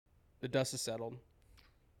The dust has settled.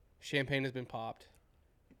 Champagne has been popped.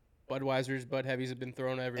 Budweisers, Bud Heavies have been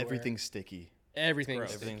thrown everywhere. Everything's sticky.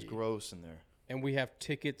 Everything's Everything's sticky. gross in there. And we have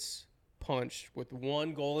tickets punched with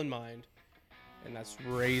one goal in mind, and that's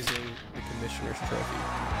raising the Commissioner's Trophy.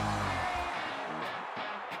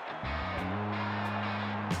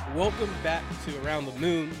 Welcome back to Around the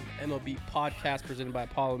Moon, MLB podcast presented by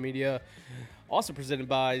Apollo Media, also presented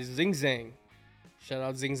by Zing Zang. Shout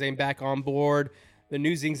out Zing Zang back on board. The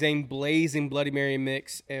new Zing Zang Blazing Bloody Mary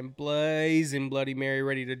mix and Blazing Bloody Mary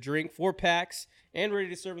ready to drink, 4 packs, and ready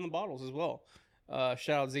to serve in the bottles as well. Shout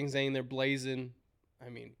out Zing Zang, they're blazing. I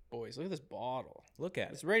mean, boys, look at this bottle. Look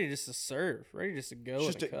at It's it. ready just to serve, ready just to go.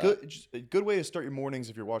 It's just a good way to start your mornings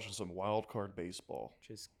if you're watching some wild card baseball.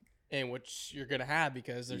 And which you're gonna have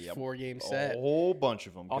because there's Yep. 4 games set. A whole bunch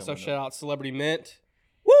of them. Also, coming shout up. out Celebrity Mint.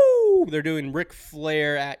 Woo! They're doing Ric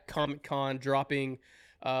Flair at Comic-Con, dropping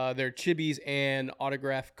their chibis and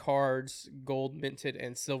autograph cards, gold minted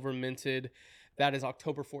and silver minted. That is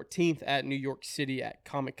October 14th at New York City at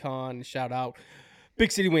Comic-Con. Shout out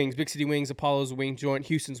Big City Wings, Apollo's Wing Joint,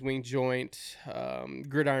 Houston's Wing Joint,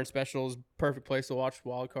 Gridiron Specials, perfect place to watch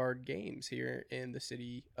wildcard games here in the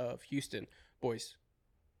city of Houston. Boys,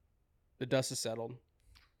 the dust has settled.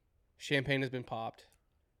 Champagne has been popped.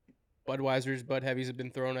 Budweisers, Bud Heavies have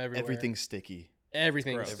been thrown everywhere. Everything's sticky.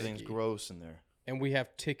 Everything's Everything's sticky. gross in there. And we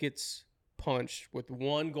have tickets punched with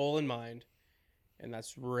one goal in mind, and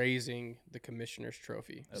that's raising the Commissioner's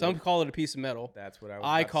Trophy. Some call it a piece of metal. That's what I was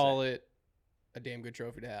I about to call say. it a damn good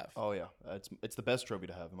trophy to have. Oh yeah, it's the best trophy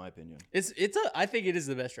to have in my opinion. I think it is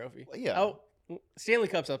the best trophy. Well, yeah. Oh, Stanley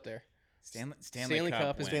Cup's up there. Stanley Stanley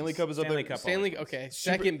Cup is- wins. Stanley Cup is up there. Cup Stanley, always wins. okay,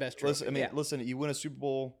 second best trophy. Listen, you win a Super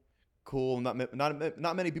Bowl, cool. Not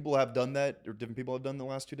many people have done that, or different people have done the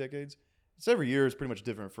last 2 decades. It's every year is pretty much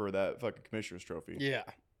different for that fucking Commissioner's Trophy. Yeah.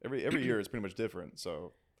 Every year is pretty much different.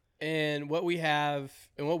 So And what we have,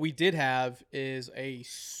 and what we did have, is a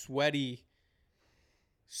sweaty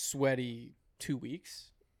 2 weeks,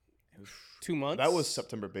 2 months. that was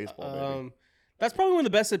September baseball, baby. That's probably one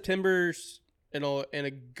of the best Septembers in a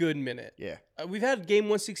good minute. Yeah. We've had game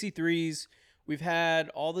 163s, we've had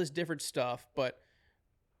all this different stuff, but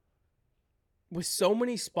with so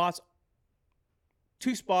many spots,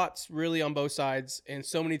 2 spots really on both sides, and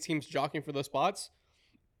so many teams jockeying for those spots,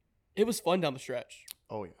 it was fun down the stretch.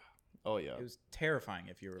 Oh yeah. Oh yeah. It was terrifying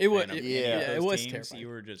if you were. It was- fan of yeah, any of it those was teams. terrifying. You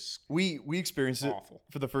were just We experienced awful.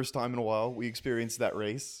 it for the first time in a while. We experienced that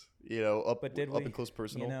race, up But did up we? and close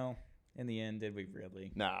personal. You know, in the end, did we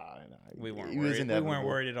really? Nah. We weren't It was worried. We inevitable. weren't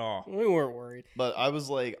worried at all. We weren't worried. But I was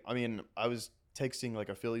I was texting like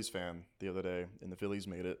a Phillies fan the other day, and the Phillies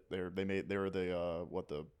made it. They were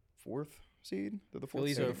the 4th seed. They're the 4th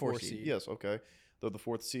Phillies seed. are the 4th seed. Yes, okay. They're the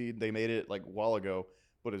 4th seed. They made it like a while ago,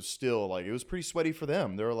 but it's still it was pretty sweaty for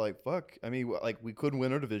them. They were like, fuck. I mean, we couldn't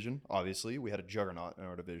win our division. Obviously, we had a juggernaut in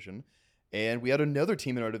our division, and we had another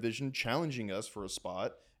team in our division challenging us for a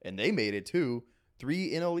spot, and they made it too.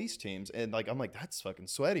 3 NL East teams, and I'm like, that's fucking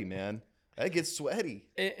sweaty, man. That gets sweaty.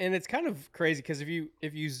 And it's kind of crazy because if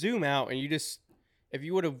you zoom out and if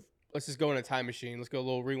you would have, let's just go in a time machine, let's go a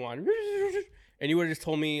little rewind, and you would have just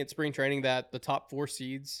told me at spring training that the top 4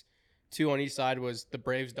 seeds, 2 on each side, was the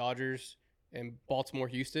Braves, Dodgers, and Baltimore,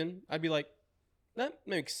 Houston, I'd be like, that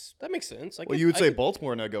makes sense. Well, you would say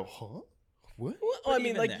Baltimore, and I'd go, huh? What? Well, But I mean,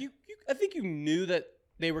 even like then. you, I think you knew that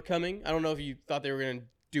they were coming. I don't know if you thought they were going to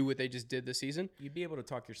do what they just did this season. You'd be able to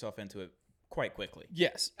talk yourself into it quite quickly.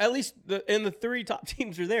 Yes, at least the 3 top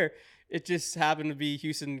teams are there. It just happened to be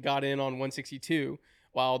Houston got in on 162,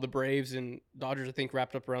 while the Braves and Dodgers, I think,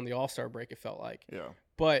 wrapped up around the All-Star break, it felt like. Yeah.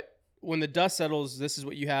 But when the dust settles, this is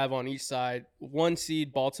what you have on each side. 1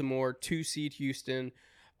 seed Baltimore, 2 seed Houston,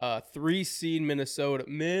 3 seed Minnesota.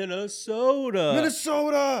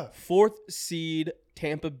 4th seed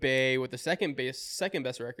Tampa Bay with the second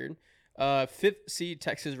best record. 5th seed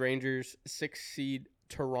Texas Rangers, 6th seed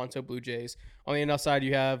Toronto Blue Jays. On the NL side,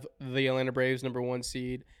 you have the Atlanta Braves, number 1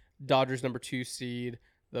 seed, Dodgers, number 2 seed,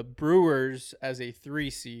 the Brewers as a 3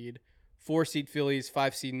 seed, 4 seed Phillies,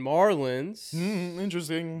 5 seed Marlins,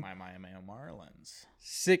 Interesting. My Miami Marlins.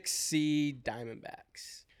 6 seed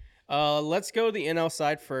Diamondbacks. Let's go to the NL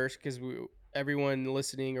side first because everyone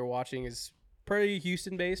listening or watching is pretty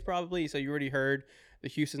Houston based probably. So you already heard the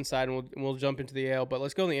Houston side, and we'll jump into the AL. But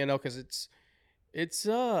let's go to the NL because it's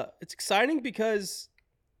exciting because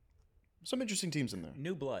Some interesting teams in there.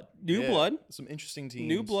 New blood. new blood. Some interesting teams.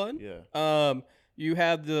 New blood. Yeah. You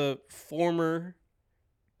have the former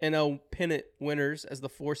NL pennant winners as the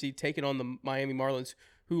 4 seed taking on the Miami Marlins,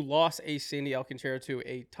 who lost a Sandy Alcantara to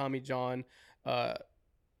a Tommy John.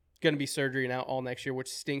 Going to be surgery now all next year, which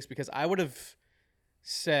stinks because I would have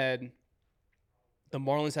said the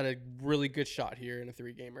Marlins had a really good shot here in a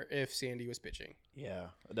 3-gamer if Sandy was pitching. Yeah,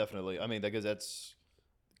 definitely. I mean, because that's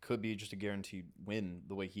could be just a guaranteed win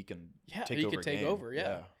the way he can take he over could a take game. over,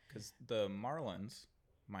 yeah. Because the Marlins,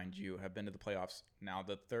 mind you, have been to the playoffs now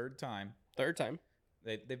the third time. Third time.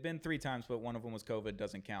 They've been 3 times, but one of them was COVID,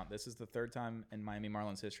 doesn't count. This is the third time in Miami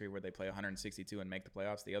Marlins history where they play 162 and make the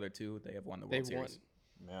playoffs. The other 2, they have won the World Series.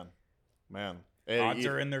 Man. Odds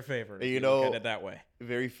are in their favor. If you you know, look at it that way.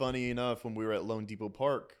 Very funny enough, when we were at Lone Depot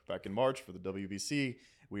Park back in March for the WBC,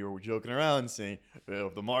 we were joking around saying, well,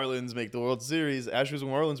 if the Marlins make the World Series, Astros and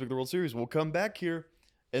Marlins make the World Series, we'll come back here.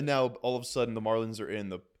 And now all of a sudden the Marlins are in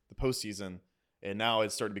the postseason, and now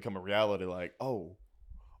it's starting to become a reality. Like, oh,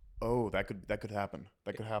 that could happen.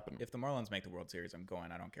 That could happen. If the Marlins make the World Series, I'm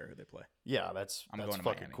going. I don't care who they play. Yeah, that's going to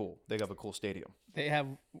fucking Miami. cool. They have a cool stadium. They have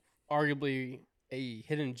arguably a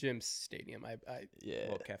hidden gem stadium. Yeah.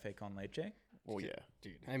 Little Cafe con Leche. Well, yeah.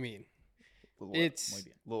 Dude, I mean, Little, it's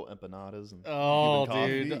little empanadas and oh, Cuban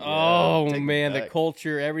coffee. dude, Yeah, oh take me man, the back.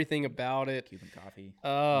 culture, everything about it. Cuban coffee.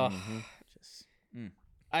 Mhm. Just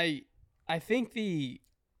I think the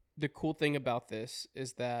cool thing about this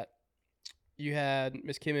is that you had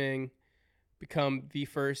Miss Kim Eng become the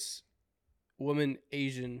first woman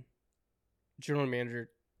Asian general manager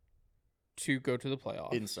to go to the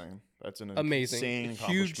playoffs. Insane. That's an Amazing. insane Huge.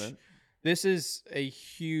 accomplishment. This is a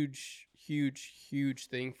huge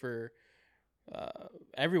thing for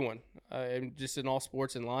everyone, and just in all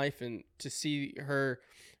sports and life. And to see her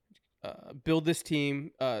build this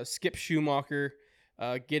team, Skip Schumacher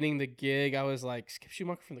getting the gig, I was like, Skip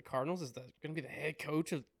Schumacher from the Cardinals is going to be the head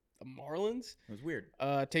coach of the Marlins? it was weird.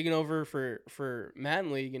 Taking over for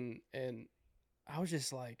Madden League, and I was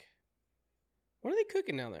just like, what are they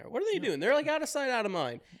cooking down there? What are they doing? They're like out of sight, out of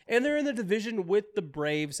mind. And they're in the division with the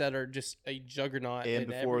Braves that are just a juggernaut. And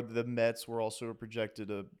before the Mets were also projected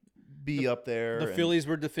to be up there. the and Phillies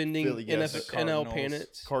were defending yes. NL The Cardinals.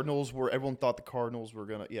 pennants. Cardinals were, everyone thought the Cardinals were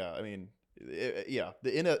going to, I mean, the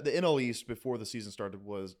NL East before the season started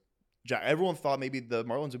was, everyone thought maybe the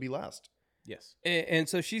Marlins would be last. Yes. And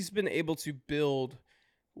so she's been able to build,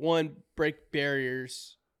 one, break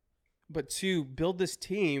barriers, but 2, build this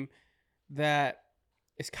team that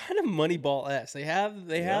is kind of Moneyball-esque. They have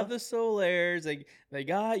the Solaires, they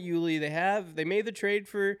got Yuli, they made the trade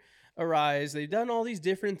for Arise. They've done all these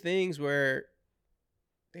different things where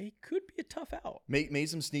they could be a tough out. Made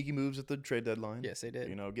some sneaky moves at the trade deadline. Yes, they did.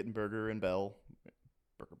 You know, getting Burger Bell,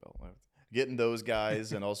 getting those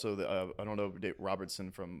guys, and also the I don't know, Dave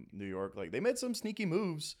Robertson from New York. Like, they made some sneaky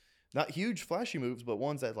moves, not huge flashy moves, but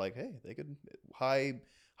ones that, like, hey, they could high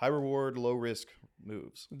reward, low risk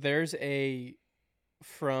moves. There's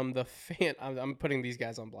from the fan, I'm putting these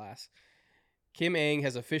guys on blast. Kim Eng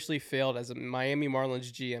has officially failed as a Miami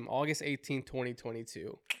Marlins GM August 18,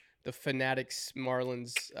 2022. The Fanatics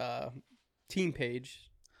Marlins team page,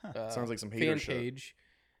 Sounds like some hater fan shit. page,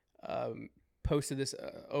 posted this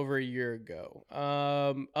over a year ago.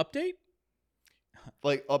 Update?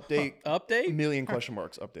 Like, update, Update? million question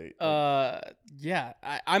marks, update. Yeah,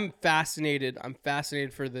 I'm fascinated. I'm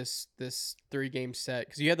fascinated for this 3-game set,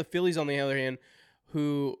 because you have the Phillies on the other hand,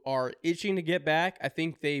 who are itching to get back. I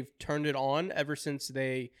think they've turned it on ever since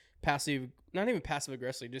they not even passive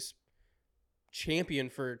aggressively, just champion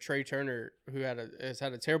for Trey Turner, who has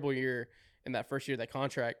had a terrible year in that first year of that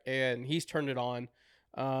contract, and he's turned it on.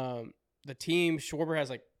 The team, Schwarber has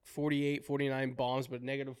like 48, 49 bombs, but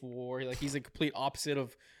negative WAR. Like, he's the complete opposite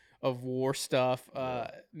of WAR stuff.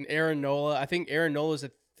 Aaron Nola, I think Aaron Nola is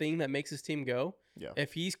a thing that makes his team go. Yeah.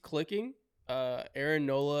 If he's clicking, Aaron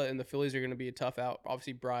Nola and the Phillies are going to be a tough out.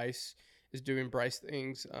 Obviously, Bryce is doing Bryce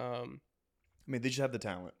things. I mean, they just have the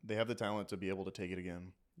talent. They have the talent to be able to take it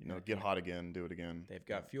again. You know, get hot again, do it again. They've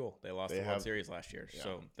got fuel. They lost They the World have- Series last year, yeah.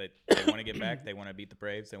 so they want to get back. They want to beat the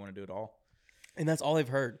Braves. They want to do it all. And that's all they've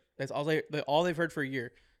heard. That's all they've heard for a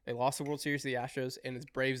year. They lost the World Series to the Astros, and it's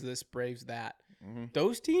Braves this, Braves that. Mm-hmm.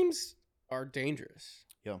 Those teams are dangerous.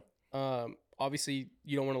 Yeah. Obviously,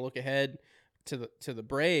 you don't want to look ahead to the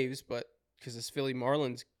Braves, but because this Philly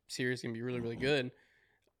Marlins series is gonna be really, really good.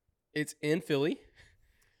 It's in Philly.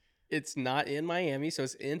 It's not in Miami, so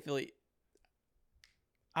it's in Philly.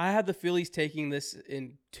 I have the Phillies taking this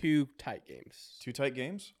in 2 tight games. 2 tight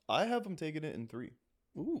games. I have them taking it in 3.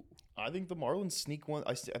 Ooh. I think the Marlins sneak one.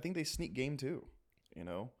 I think they sneak game 2. You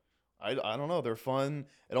know, I don't know. They're fun,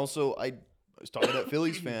 and also I was talking to that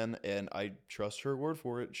Phillies fan, and I trust her word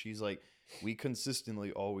for it. She's like, we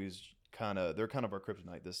consistently always they're kind of our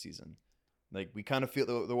kryptonite this season. Like, we kind of feel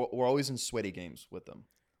we're always in sweaty games with them,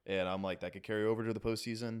 and I'm like, that could carry over to the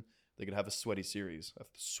postseason. They could have a sweaty series, a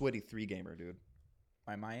sweaty 3-gamer, dude.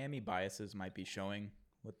 my Miami biases might be showing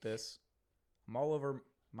with this. I'm all over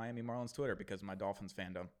Miami Marlins Twitter because of my Dolphins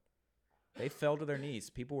fandom. They fell to their knees.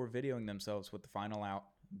 People were videoing themselves with the final out,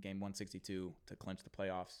 game 162, to clinch the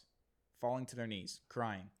playoffs, falling to their knees,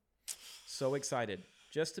 crying. So excited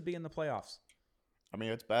just to be in the playoffs. I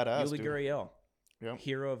mean, it's badass. Yuli dude. Gurriel, Yeah.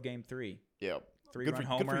 hero of game 3. Yeah. 3-run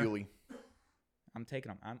homer. Good for Yuli. I'm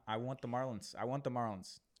taking them. I want the Marlins.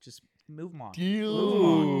 Just move them on.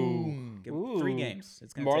 Ooh. Give 3 games.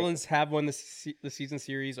 It's gonna Marlins have won the season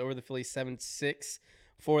series over the Phillies 7-6.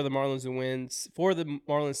 For the Marlins wins,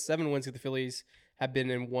 7 wins of the Phillies have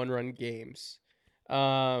been in 1-run games.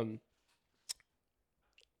 The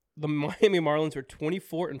Miami Marlins were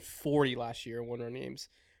 24-40 last year in 1-run games.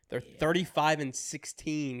 They're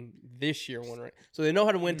 35-16 this year in 1-run. So they know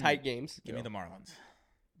how to win tight games. Give me the Marlins.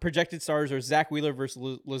 Projected stars are Zach Wheeler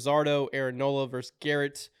versus Luzardo, Aaron Nola versus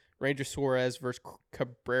Garrett, Ranger Suarez versus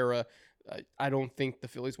Cabrera. I don't think the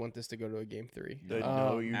Phillies want this to go to a game 3.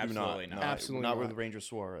 No, you do absolutely not. not. Absolutely not not. with Ranger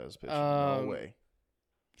Suarez pitching. No way.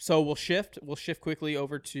 So we'll shift quickly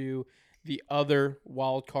over to the other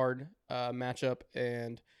wild card matchup,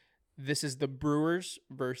 and this is the Brewers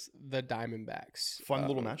versus the Diamondbacks. Fun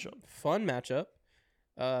little matchup. Fun matchup.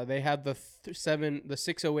 They have the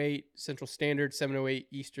 6:08 Central Standard, 7:08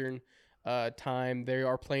 Eastern time. They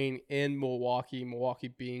are playing in Milwaukee. Milwaukee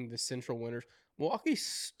being the Central winners.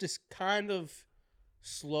 Milwaukee's just kind of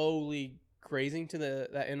slowly grazing to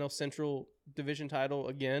that NL Central division title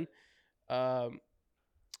again.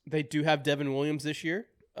 They do have Devin Williams this year.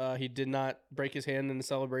 He did not break his hand in the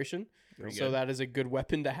celebration. So that is a good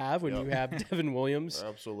weapon to have when you have Devin Williams.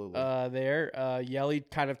 Absolutely. There. Yelly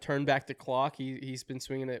kind of turned back the clock. He's been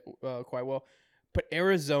swinging it quite well. But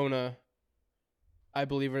Arizona, I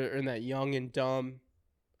believe, are in that young and dumb.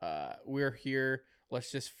 We're here. Let's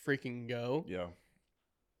just freaking go. Yeah.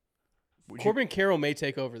 Corbin Carroll may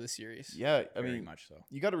take over the series. Yeah, I Very mean, much so.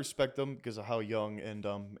 you got to respect them because of how young and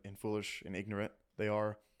dumb and foolish and ignorant they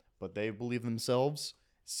are. But they believe themselves.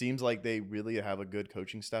 Seems like they really have a good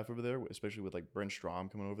coaching staff over there, especially with like Brent Strom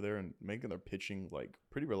coming over there and making their pitching like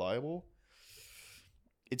pretty reliable.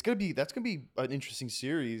 That's gonna be an interesting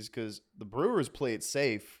series because the Brewers play it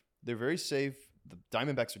safe. They're very safe. The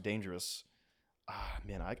Diamondbacks are dangerous.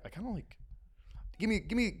 Man, I kind of like. Give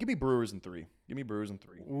me Brewers in 3. Give me Brewers in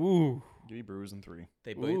 3. Ooh. Give me Brewers in 3.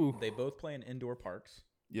 They both play in indoor parks.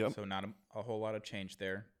 Yep. So not a whole lot of change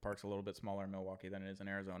there. Park's a little bit smaller in Milwaukee than it is in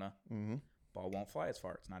Arizona. Mm-hmm. Ball won't fly as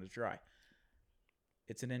far. It's not as dry.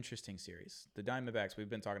 It's an interesting series. The Diamondbacks, we've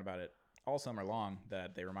been talking about it all summer long,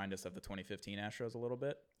 that they remind us of the 2015 Astros a little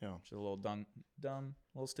bit. Yeah. Just a little dumb, a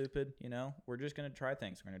little stupid, you know. We're just going to try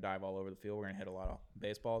things. We're going to dive all over the field. We're going to hit a lot of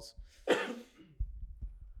baseballs.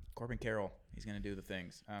 Corbin Carroll, he's going to do the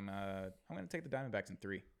things. I'm going to take the Diamondbacks in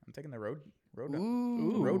 3. I'm taking the road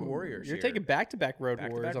warriors. You're here. taking back-to-back road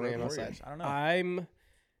Back-to-back warriors on the road NL warriors. side. I don't know.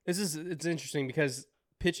 It's interesting because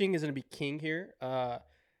pitching is going to be king here.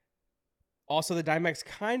 Also, the Diamondbacks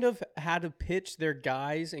kind of had to pitch their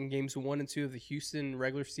guys in games 1 and 2 of the Houston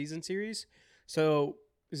regular season series. So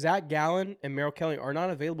Zach Gallen and Merrill Kelly are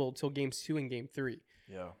not available until games 2 and game 3.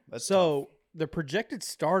 Yeah. That's so tough. the projected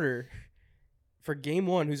starter for game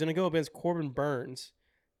 1, who's going to go up against Corbin Burns,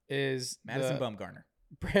 is Madison Bumgarner.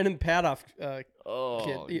 Brandon Padoff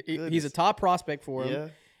kid. He's a top prospect for him. Yeah.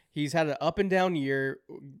 He's had an up and down year,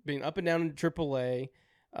 being up and down in AAA.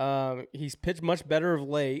 He's pitched much better of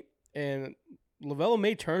late, and Lovullo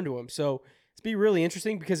may turn to him. So it's be really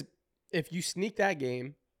interesting because if you sneak that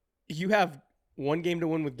game, you have one game to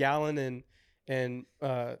win with Gallen and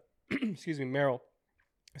excuse me, Merrill.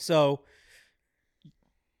 So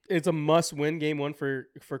it's a must-win game 1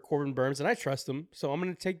 for Corbin Burns, and I trust him. So I'm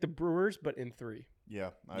going to take the Brewers, but in 3.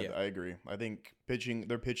 Yeah, I agree. I think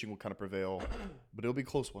their pitching will kind of prevail, but it'll be a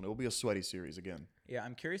close one. It'll be a sweaty series again. Yeah,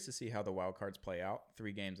 I'm curious to see how the wild cards play out.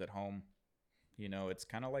 3 games at home. You know, it's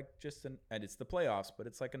kind of like and it's the playoffs, but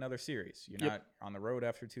it's like another series. You're not on the road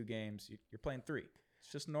after 2 games. You're playing 3.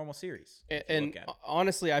 It's just a normal series. And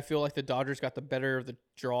honestly, I feel like the Dodgers got the better of the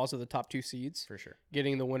draws of the top 2 seeds. For sure.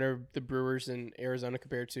 Getting the winner of the Brewers in Arizona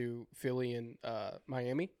compared to Philly and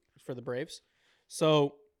Miami for the Braves.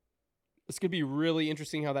 So it's going to be really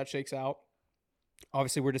interesting how that shakes out.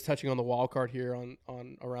 Obviously, we're just touching on the wild card here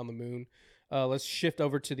on Around the Moon. Let's shift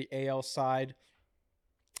over to the AL side.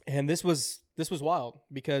 And this was wild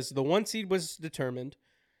because the 1 seed was determined,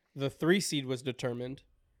 the 3 seed was determined,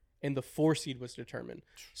 and the 4 seed was determined.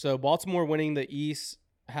 So Baltimore winning the East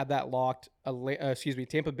had that locked.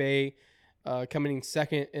 Tampa Bay coming in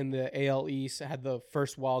second in the AL East had the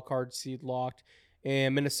first wild card seed locked,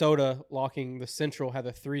 and Minnesota locking the Central had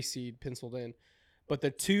the 3 seed penciled in. But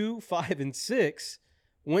the 2, 5, and 6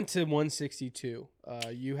 went to 162.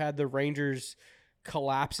 You had the Rangers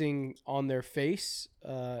collapsing on their face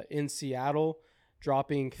in Seattle,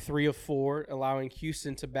 dropping 3 of 4, allowing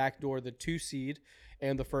Houston to backdoor the 2 seed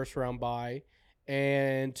and the first round bye,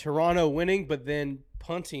 and Toronto winning, but then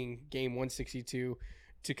punting game 162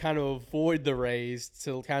 to kind of avoid the Rays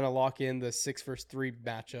to kind of lock in the 6-3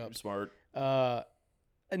 matchup. Smart. No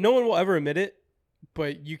one will ever admit it,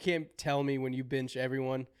 but you can't tell me when you bench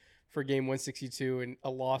everyone for game 162 and a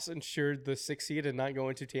loss ensured the 6th seed and not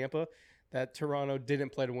going to Tampa that Toronto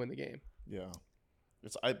didn't play to win the game. Yeah.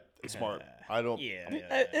 It's smart. I don't.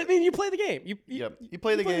 Yeah. I mean, you play the game. You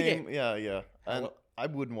play the play the game. Yeah. And I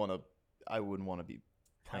wouldn't want to be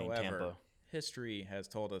playing However, Tampa. history has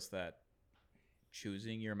told us that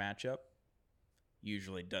choosing your matchup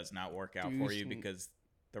usually does not work out for you because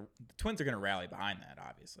the Twins are going to rally behind that.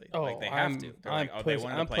 Obviously, they have to. They're they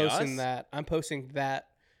wanted to play posting us? I'm posting that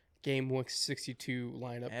game 162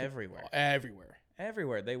 lineup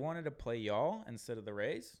everywhere. They wanted to play y'all instead of the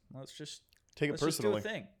Rays. Let's just Take it personally. Just do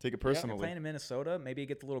a thing. Take it Yeah, personally. we're playing in Minnesota. Maybe it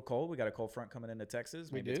gets a little cold. We got a cold front coming into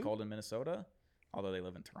Texas. Maybe it's cold in Minnesota. Although they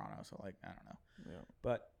live in Toronto, so I don't know. Yeah.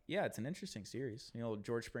 But yeah, it's an interesting series.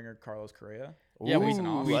 George Springer, Carlos Correa. Yeah, we I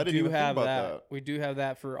didn't even think about that. We do have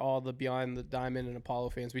that for all the Beyond the Diamond and Apollo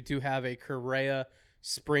fans. We do have a Correa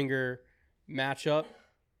Springer matchup.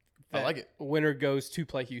 I like it. Winner goes to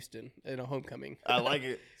play Houston in a homecoming. I like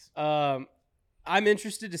it. I'm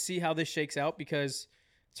interested to see how this shakes out because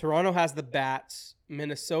Toronto has the bats,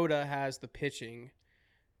 Minnesota has the pitching,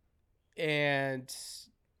 and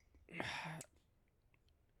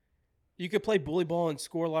you could play bully ball and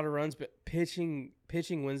score a lot of runs, but pitching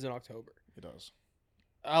wins in October. It does.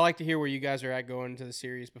 I like to hear where you guys are at going into the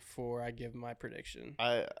series before I give my prediction.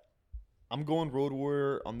 I'm going Road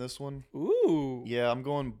Warrior on this one. Ooh. Yeah, I'm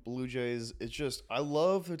going Blue Jays. It's just I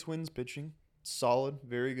love the Twins pitching. Solid,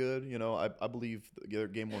 very good. I believe their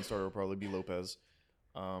game 1 starter will probably be Lopez.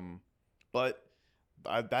 But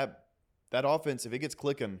that offense, if it gets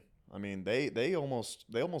clicking, I mean, they almost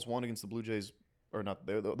won against the Blue Jays, or not.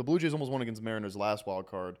 The Blue Jays almost won against the Mariners last wild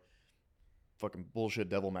card. Fucking bullshit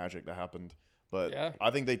devil magic that happened. But yeah.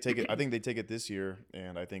 I think they take it. I think they take it this year,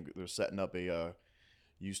 and I think they're setting up a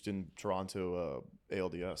Houston Toronto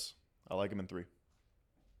ALDS. I like them in 3.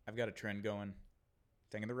 I've got a trend going.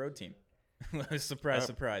 Taking the road team.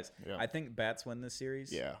 Surprise. Yeah. I think bats win this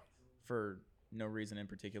series. Yeah. For no reason in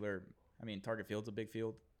particular. I mean, Target Field's a big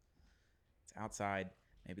field. It's outside.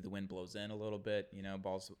 Maybe the wind blows in a little bit.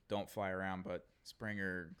 Balls don't fly around. But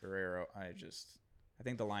Springer, Guerrero, I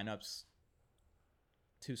think the lineup's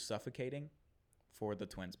too suffocating for the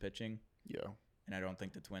Twins pitching. Yeah. And I don't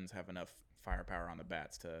think the Twins have enough firepower on the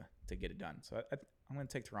bats to get it done. So I'm going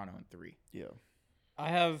to take Toronto in 3. Yeah. I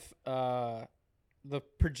have the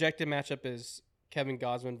projected matchup is Kevin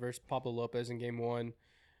Gausman versus Pablo Lopez in game 1.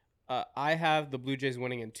 I have the Blue Jays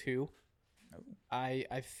winning in 2. Oh. I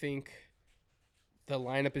think the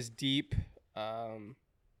lineup is deep.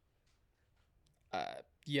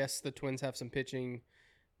 Yes, the Twins have some pitching,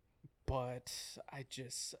 but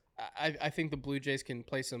I think the Blue Jays can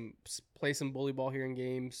play some bully ball here in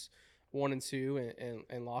games 1 and 2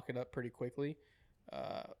 and lock it up pretty quickly.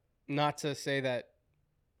 Not to say that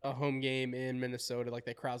a home game in Minnesota, like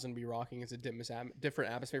that crowd's going to be rocking, is a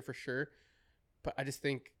different atmosphere for sure. But I just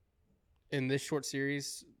think in this short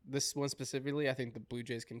series, this one specifically, I think the Blue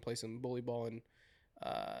Jays can play some bully ball, and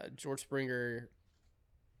George Springer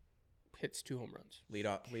hits 2 home runs.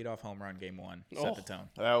 Lead off home run game 1. Set the tone.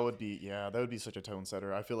 That would be such a tone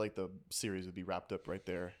setter. I feel like the series would be wrapped up right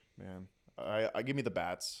there, man. I give me the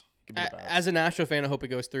bats. As an Astro fan, I hope it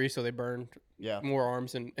goes 3 so they burn more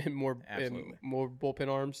arms and more bullpen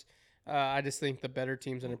arms. I just think the better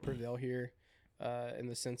team's going to prevail here in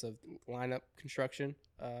the sense of lineup construction.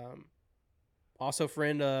 Also,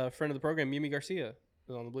 friend of the program, Mimi Garcia,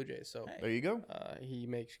 is on the Blue Jays. So there you go. He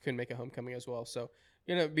could make a homecoming as well. So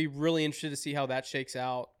be really interested to see how that shakes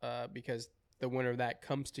out because the winner of that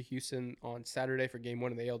comes to Houston on Saturday for game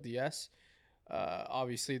 1 of the ALDS.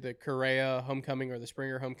 Obviously, the Correa homecoming or the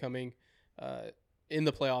Springer homecoming in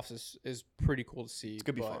the playoffs is pretty cool to see. It's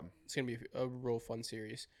going to be fun. It's going to be a real fun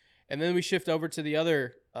series. And then we shift over to the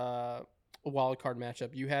other wild card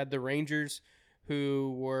matchup. You had the Rangers,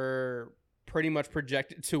 who were pretty much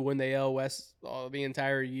projected to win the AL West the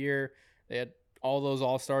entire year. They had all those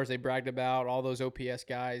All-Stars they bragged about, all those OPS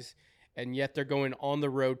guys, and yet they're going on the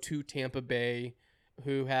road to Tampa Bay,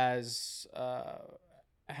 who has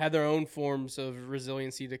had their own forms of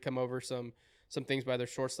resiliency to come over some things by their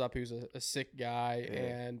shortstop, who's a sick guy,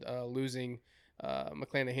 and losing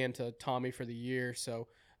McClanahan to Tommy for the year. So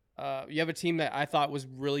you have a team that I thought was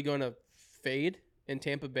really going to fade in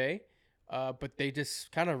Tampa Bay, but they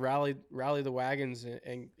just kind of rallied the wagons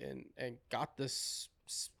and got this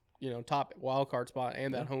top wild card spot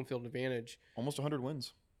and that home field advantage. Almost 100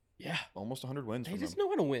 wins. Yeah, Almost 100 wins. they from just them.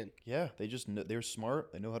 know how to win. Yeah, they're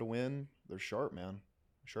smart. They know how to win. They're sharp, man.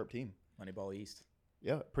 Sharp team. Moneyball East.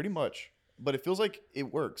 Yeah, pretty much. But it feels like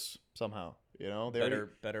it works somehow. They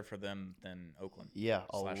Better for them than Oakland. Yeah,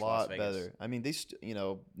 a Las lot Vegas. better. I mean,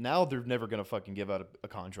 now they're never gonna fucking give out a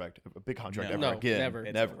contract, a big contract No, ever again. never.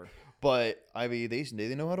 It's never. over. But I mean,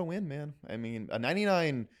 they know how to win, man. I mean, a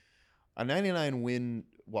 99 win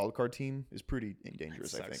wild card team is pretty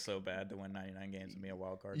dangerous. It I think. sucks so bad to win 99 games and be a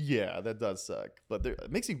wild card. Yeah, that does suck. But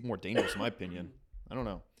it makes it more dangerous, in my opinion. I don't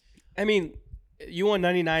know. I mean, you won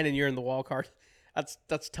 99 and you're in the wild card.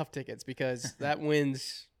 That's tough tickets because that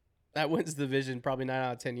wins the division probably 9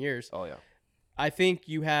 out of 10 years. Oh yeah, I think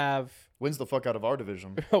you have wins the fuck out of our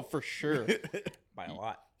division. oh for sure. By a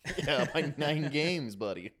lot. Yeah, by 9 games,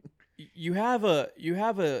 buddy. You have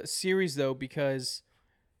a series though because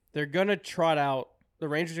they're gonna trot out. The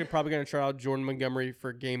Rangers are probably gonna trot out Jordan Montgomery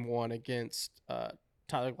for Game 1 against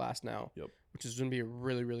Tyler Glasnow, which is gonna be a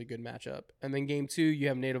really really good matchup. And then Game 2 you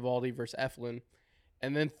have Nate Eovaldi versus Eflin,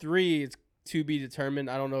 and then 3 it's to be determined.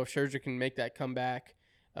 I don't know if Scherzer can make that comeback.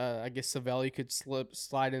 I guess Savelli could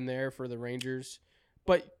slide in there for the Rangers,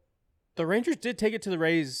 but the Rangers did take it to the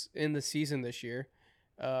Rays in the season this year.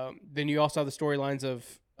 Then you also have the storylines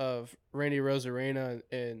of Randy Rosarena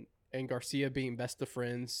and Garcia being best of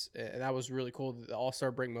friends, and that was really cool. The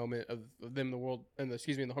All-Star break moment of them in the world and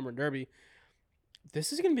in the Home Run Derby.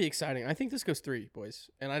 This is going to be exciting. I think this goes 3, boys,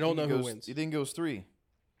 and I don't know who wins. You think it goes 3?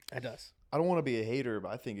 It does. I don't want to be a hater,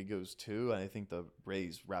 but I think it goes 2, and I think the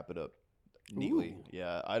Rays wrap it up neatly. Ooh.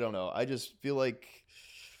 Yeah, I don't know. I just feel like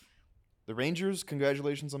the Rangers,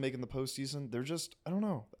 congratulations on making the postseason. They're just, I don't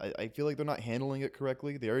know. I feel like they're not handling it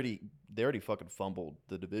correctly. They already fucking fumbled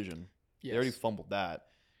the division. Yes. They already fumbled that.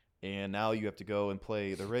 And now you have to go and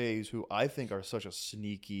play the Rays, who I think are such a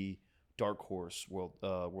sneaky dark horse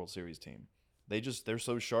World Series team. They're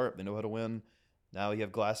so sharp. They know how to win. Now you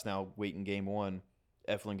have Glasnow waiting Game 1,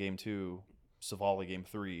 Eflin Game 2, Savali Game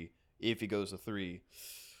 3. If he goes to 3,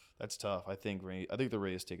 that's tough. I think the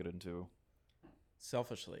Rays take it in 2.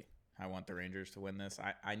 Selfishly, I want the Rangers to win this.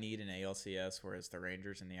 I need an ALCS where it's the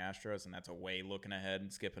Rangers and the Astros, and that's a way looking ahead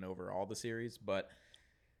and skipping over all the series. But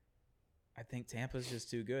I think Tampa's just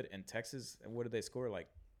too good. And Texas, what did they score?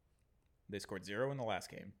 They scored 0 in the last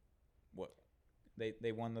game. What?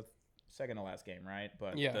 They won the second to last game, right?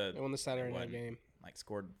 But Yeah, they won the Saturday night game.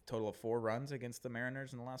 Scored a total of 4 runs against the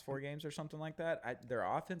Mariners in the last 4 games or something like that. Their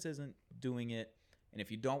offense isn't doing it. And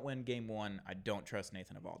if you don't win Game 1, I don't trust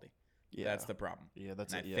Nathan Eovaldi. Yeah. That's the problem. Yeah,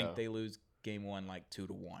 that's and it. I think they lose Game 1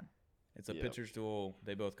 2-1. It's a pitcher's duel.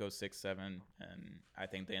 They both go 6-7, and I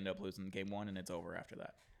think they end up losing Game 1, and it's over after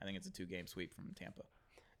that. I think it's a 2-game sweep from Tampa.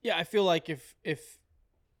 Yeah, I feel like if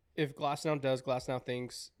Glasnow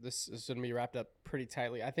thinks this is going to be wrapped up pretty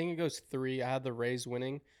tightly. I think it goes 3. I had the Rays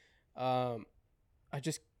winning. I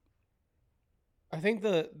think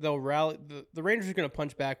they'll rally. The Rangers are going to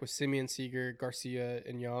punch back with Simeon, Seager, Garcia,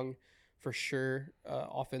 and Young for sure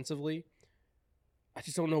offensively. I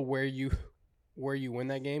just don't know where you win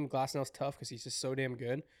that game. Glasnow's tough because he's just so damn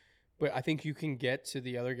good. But I think you can get to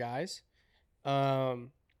the other guys. I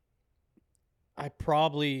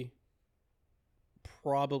probably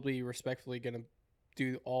respectfully going to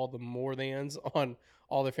do all the more thans on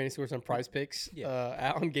all their fantasy scores on Prize Picks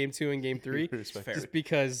on Game 2 and Game 3. Just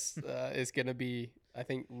because it's going to be, I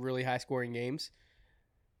think, really high-scoring games.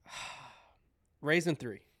 Rays in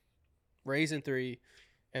 3.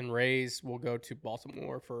 And Rays will go to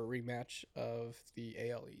Baltimore for a rematch of the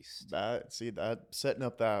AL East. That setting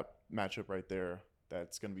up that matchup right there,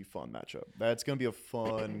 that's going to be a fun matchup. That's going to be a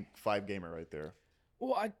fun 5-gamer right there.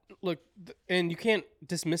 Well, and you can't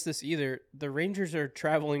dismiss this either. The Rangers are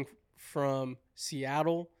traveling from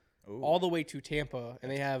Seattle all the way to Tampa,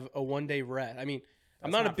 and they have a 1-day rest. I mean, I'm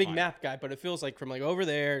not a big map guy, but it feels like from over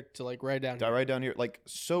there to right down here. Right down here,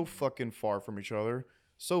 so fucking far from each other.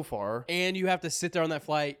 So far. And you have to sit there on that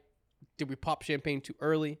flight. Did we pop champagne too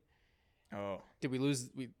early? Oh. Did we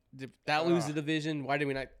lose? Did that lose the division? Why did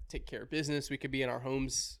we not take care of business? We could be in our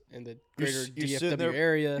homes in the greater DFW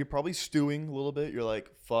area. You're probably stewing a little bit. You're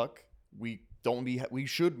like, fuck, we don't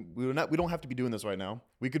have to be doing this right now.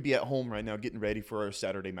 We could be at home right now getting ready for our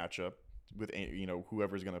Saturday matchup with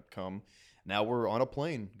whoever's going to come. Now we're on a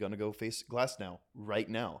plane, going to go face Glasnow right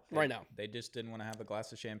now. They just didn't want to have a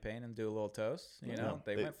glass of champagne and do a little toast.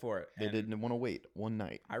 They went for it. They didn't want to wait one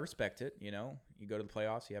night. I respect it. You go to the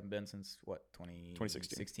playoffs. You haven't been since,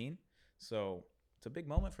 2016? So it's a big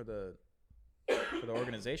moment for the for the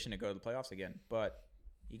organization to go to the playoffs again. But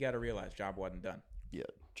you got to realize job wasn't done. Yeah,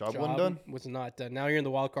 job wasn't done. Was not done. Now you're in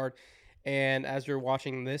the wild card, and as you're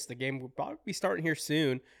watching this, the game will probably be starting here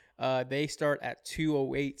soon. They start at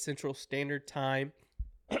 2:08 Central Standard Time.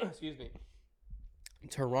 Excuse me.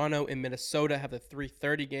 Toronto and Minnesota have the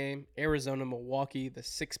 3:30 game. Arizona, Milwaukee, the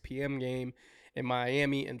 6 p.m. game. And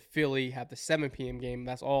Miami and Philly have the 7 p.m. game.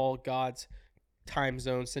 That's all God's time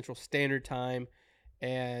zone, Central Standard Time.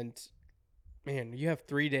 And, man, you have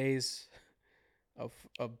 3 days of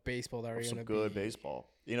baseball that are going to Some be good baseball.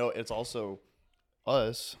 You know, it's also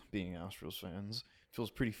us being Astros fans. Feels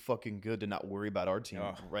pretty fucking good to not worry about our team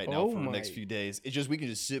right now for the next few days. It's just we can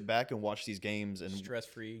just sit back and watch these games and stress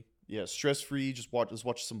free. Yeah, stress free. Let's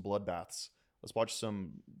watch some bloodbaths. Let's watch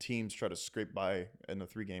some teams try to scrape by in a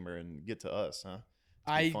 3-gamer and get to us, huh?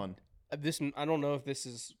 It's fun. I don't know if this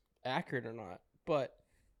is accurate or not, but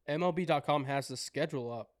MLB.com has the schedule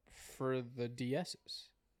up for the DSs.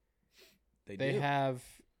 They have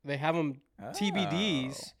them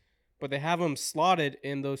TBDs, but they have them slotted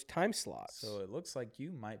in those time slots. So it looks like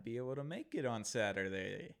you might be able to make it on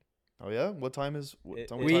Saturday. Oh yeah, what time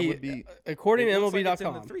would be? According to MLB.com, MLB.com, it's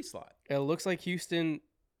in the 3 slot. It looks like Houston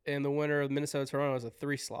and the winner of Minnesota Toronto is a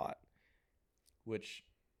 3 slot, which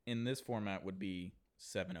in this format would be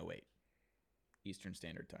 7:08 Eastern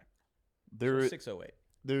Standard Time. There 6:08.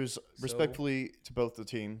 There's respectfully to both the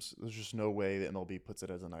teams. There's just no way that MLB puts it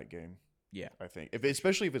as a night game. Yeah, I think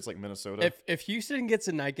especially if it's like Minnesota. If Houston gets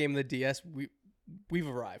a night game in the DS, we've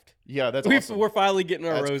arrived. Yeah, that's awesome. We're finally getting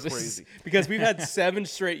our That's roses crazy. because we've had 7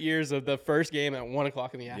 straight years of the first game at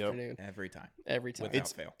 1:00 in the afternoon. every time. Without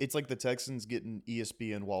fail. It's like the Texans getting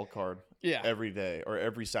ESPN wild card every day or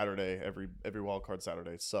every Saturday, every wild card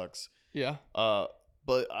Saturday. It sucks. Yeah.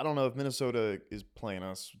 But I don't know if Minnesota is playing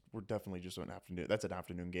us. We're definitely just an afternoon. That's an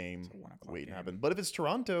afternoon game waiting to happen. But if it's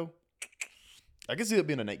Toronto, I can see it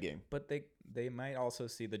being a night game. But they might also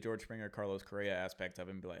see the George Springer, Carlos Correa aspect of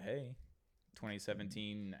it and be like, hey,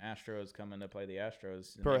 2017 Astros coming to play the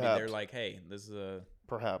Astros. And Perhaps. maybe they're like, hey, this is a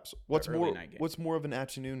Perhaps. early night game. What's more of an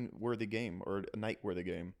afternoon worthy game or a night worthy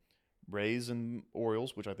game? Rays and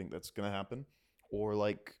Orioles, which I think that's going to happen, or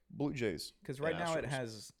like Blue Jays. Because right now it Astros.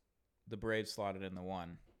 has the Braves slotted in the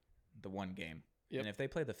one game. Yep. And if they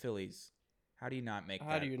play the Phillies, how do you not make How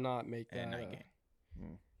that do you not make a that night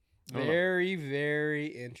game? Very, very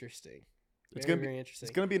interesting. It's Very, gonna be very interesting.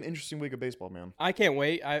 It's gonna be an interesting week of baseball, man. I can't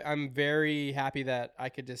wait. I'm very happy that I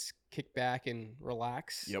could just kick back and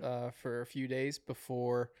relax for a few days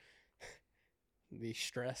before the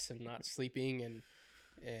stress and not sleeping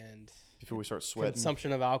and Before we start sweating.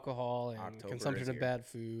 consumption of alcohol and October consumption is of here. bad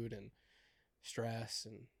food and stress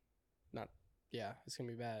and it's gonna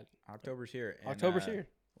be bad. October's here. And, October's here.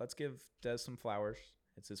 Let's give Des some flowers.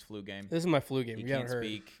 It's his flu game. This is my flu game. He You haven't can't heard.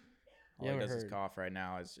 speak. All You he haven't does is heard. cough right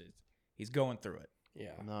now. He's going through it.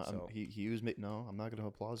 Yeah, No, So- he was no. I'm not gonna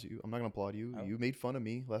applaud you. I'm not gonna applaud you. Oh. You made fun of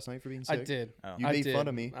me last night for being I sick. did. Oh. You I made did. fun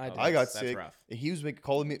of me. I did. I got That's sick. rough. And he was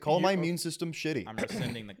calling my immune system shitty. I'm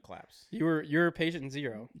rescinding the claps. You're patient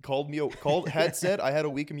zero. Had said I had a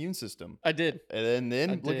weak immune system. I did. And then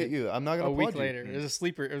I look did. at you. I'm not gonna A applaud week you. later, it was a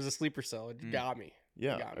sleeper. It was a sleeper cell. It got me.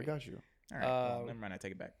 Yeah, got I me. got you. All right. Well, Um, never mind. I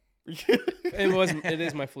take it back. It wasn't. It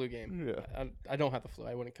is my flu game. Yeah. I don't have the flu.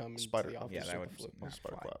 I wouldn't come into Spider the clap. office. Yeah, that with would the flu. not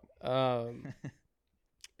Spider fly. clap.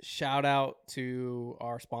 Shout out to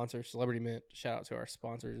our sponsors, Celebrity Mint. Shout out to our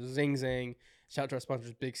sponsors, Zing Zang. Shout out to our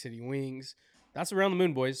sponsors, Big City Wings. That's Around the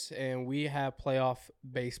Moon, boys. And we have playoff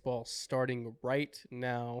baseball starting right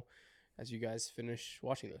now as you guys finish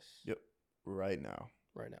watching this. Yep. Right now.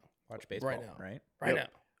 Right now. Watch baseball. Right now. Right. Right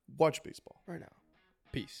Yep. now. Watch baseball. Right now.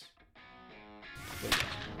 Peace.